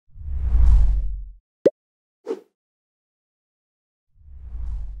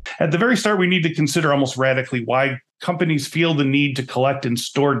at the very start, we need to consider almost radically why companies feel the need to collect and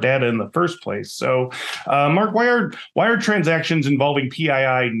store data in the first place. So, Mark, why are transactions involving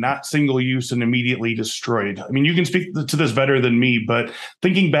PII not single use and immediately destroyed? I mean, you can speak to this better than me, but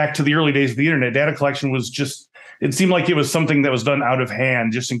thinking back to the early days of the internet, data collection was just, it seemed like it was something that was done out of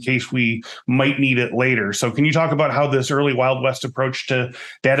hand just in case we might need it later. So can you talk about how this early Wild West approach to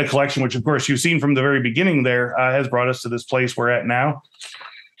data collection, which of course you've seen from the very beginning there, has brought us to this place we're at now?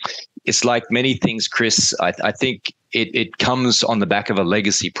 It's like many things, Chris. I think it comes on the back of a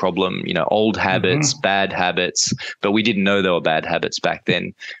legacy problem, old habits, bad habits, but we didn't know there were bad habits back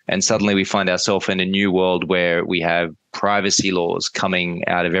then. And suddenly we find ourselves in a new world where we have privacy laws coming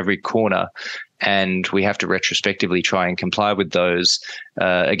out of every corner, and we have to retrospectively try and comply with those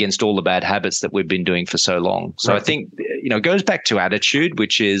against all the bad habits that we've been doing for so long. So right. I think, it goes back to attitude,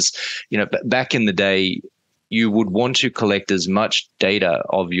 which is, back in the day, you would want to collect as much data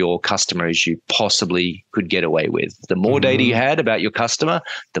of your customer as you possibly could get away with. The more data you had about your customer,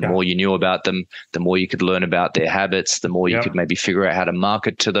 the more you knew about them, the more you could learn about their habits, the more you could maybe figure out how to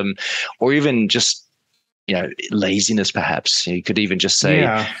market to them, or even just, laziness perhaps. You could even just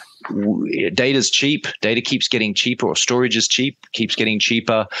say, data's cheap, data keeps getting cheaper, or storage is cheap, keeps getting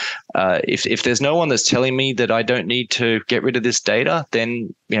cheaper. If there's no one that's telling me that I don't need to get rid of this data,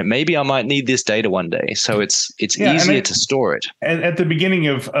 then maybe I might need this data one day. So it's easier to store it. And at the beginning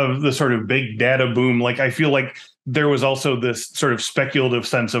of the sort of big data boom, like I feel like there was also this sort of speculative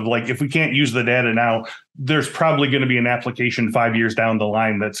sense of like, if we can't use the data now, there's probably going to be an application 5 years down the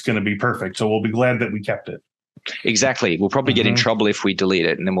line that's going to be perfect. So we'll be glad that we kept it. Exactly. We'll probably get in trouble if we delete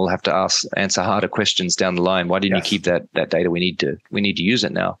it, and then we'll have to answer harder questions down the line. Why didn't you keep that data? We need to use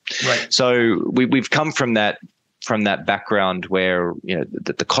it now. Right. So we've come from that background where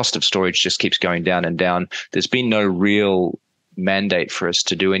the cost of storage just keeps going down and down. There's been no real mandate for us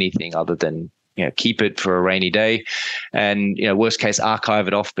to do anything other than keep it for a rainy day, and worst case archive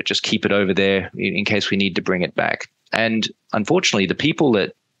it off, but just keep it over there in case we need to bring it back. And unfortunately, the people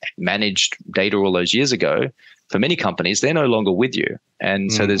that managed data all those years ago, for many companies, they're no longer with you.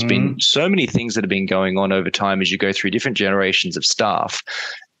 And so there's been so many things that have been going on over time as you go through different generations of staff,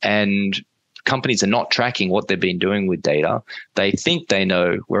 and companies are not tracking what they've been doing with data. They think they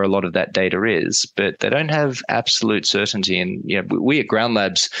know where a lot of that data is, but they don't have absolute certainty. And we at Ground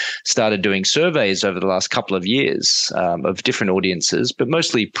Labs started doing surveys over the last couple of years of different audiences, but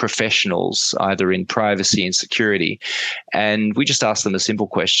mostly professionals, either in privacy and security. And we just asked them a simple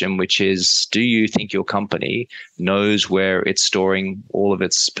question, which is, do you think your company knows where it's storing all of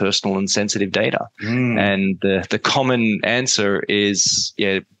its personal and sensitive data? And the common answer is,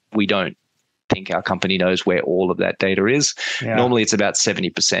 we don't think our company knows where all of that data is. Normally it's about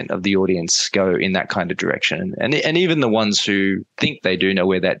 70% of the audience go in that kind of direction. And even the ones who think they do know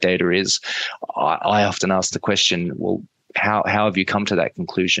where that data is, I often ask the question, well, how have you come to that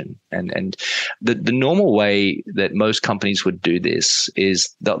conclusion? And the normal way that most companies would do this is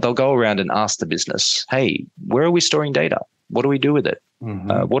they'll go around and ask the business, hey, where are we storing data? What do we do with it?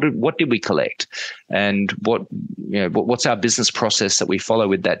 What did we collect? And what's our business process that we follow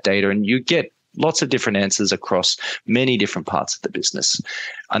with that data? And you get lots of different answers across many different parts of the business.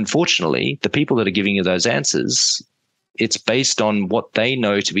 Unfortunately, the people that are giving you those answers, it's based on what they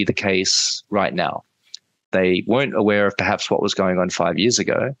know to be the case right now. They weren't aware of perhaps what was going on 5 years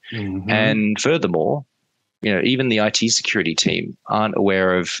ago. And furthermore, even the IT security team aren't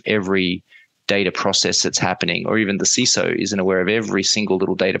aware of every data process that's happening, or even the CISO isn't aware of every single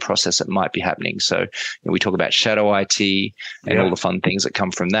little data process that might be happening. So we talk about shadow IT and all the fun things that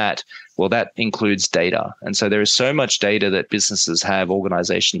come from that. Well, that includes data. And so there is so much data that businesses have,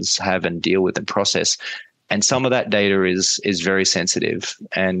 organizations have, and deal with and process. And some of that data is very sensitive.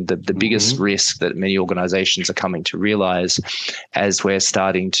 And the biggest risk that many organizations are coming to realize, as we're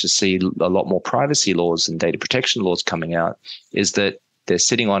starting to see a lot more privacy laws and data protection laws coming out, is that they're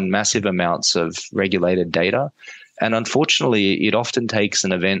sitting on massive amounts of regulated data. And unfortunately, it often takes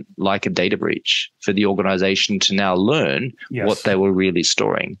an event like a data breach for the organization to now learn what they were really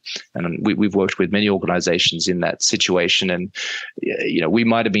storing. And we've worked with many organizations in that situation. And, we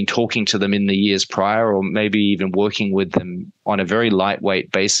might have been talking to them in the years prior, or maybe even working with them on a very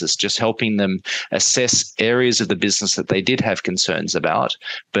lightweight basis, just helping them assess areas of the business that they did have concerns about,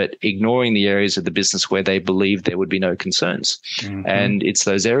 but ignoring the areas of the business where they believed there would be no concerns. And it's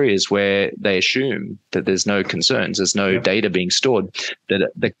those areas where they assume that there's no concerns, there's no data being stored,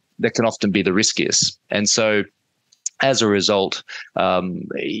 that can often be the riskiest. And so as a result,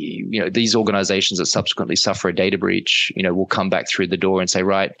 these organizations that subsequently suffer a data breach, will come back through the door and say,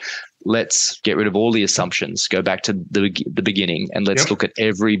 right, let's get rid of all the assumptions, go back to the beginning, and let's look at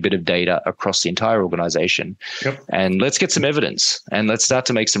every bit of data across the entire organization. And let's get some evidence, and let's start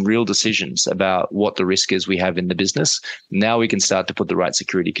to make some real decisions about what the risk is we have in the business. Now we can start to put the right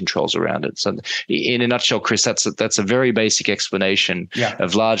security controls around it. So in a nutshell, Chris, that's a very basic explanation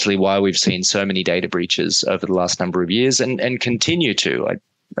of largely why we've seen so many data breaches over the last number of years and continue to.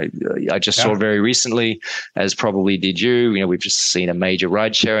 I just saw very recently, as probably did you, we've just seen a major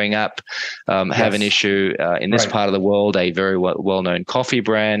ride-sharing app have an issue in this part of the world. A very well-known coffee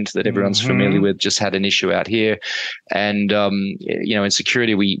brand that everyone's familiar with just had an issue out here. And, in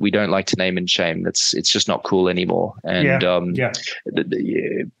security, we don't like to name and shame. It's just not cool anymore. And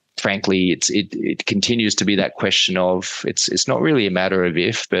frankly, it continues to be that question of it's not really a matter of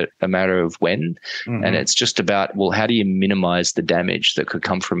if, but a matter of when. And it's just about, well, how do you minimize the damage that could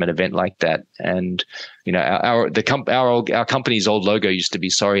come from an event like that? And our company's old logo used to be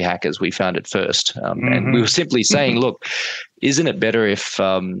 "Sorry Hackers, we found it first," and we were simply saying, look, isn't it better if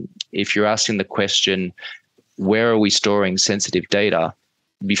you're asking the question, where are we storing sensitive data,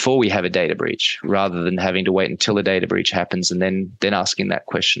 before we have a data breach, rather than having to wait until a data breach happens and then asking that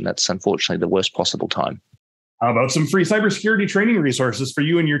question? That's unfortunately the worst possible time. How about some free cybersecurity training resources for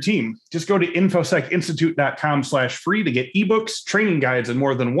you and your team? Just go to infosecinstitute.com/free to get ebooks, training guides, and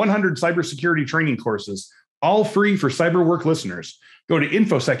more than 100 cybersecurity training courses, all free for CyberWork listeners. Go to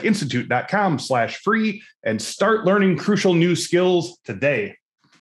infosecinstitute.com/free and start learning crucial new skills today.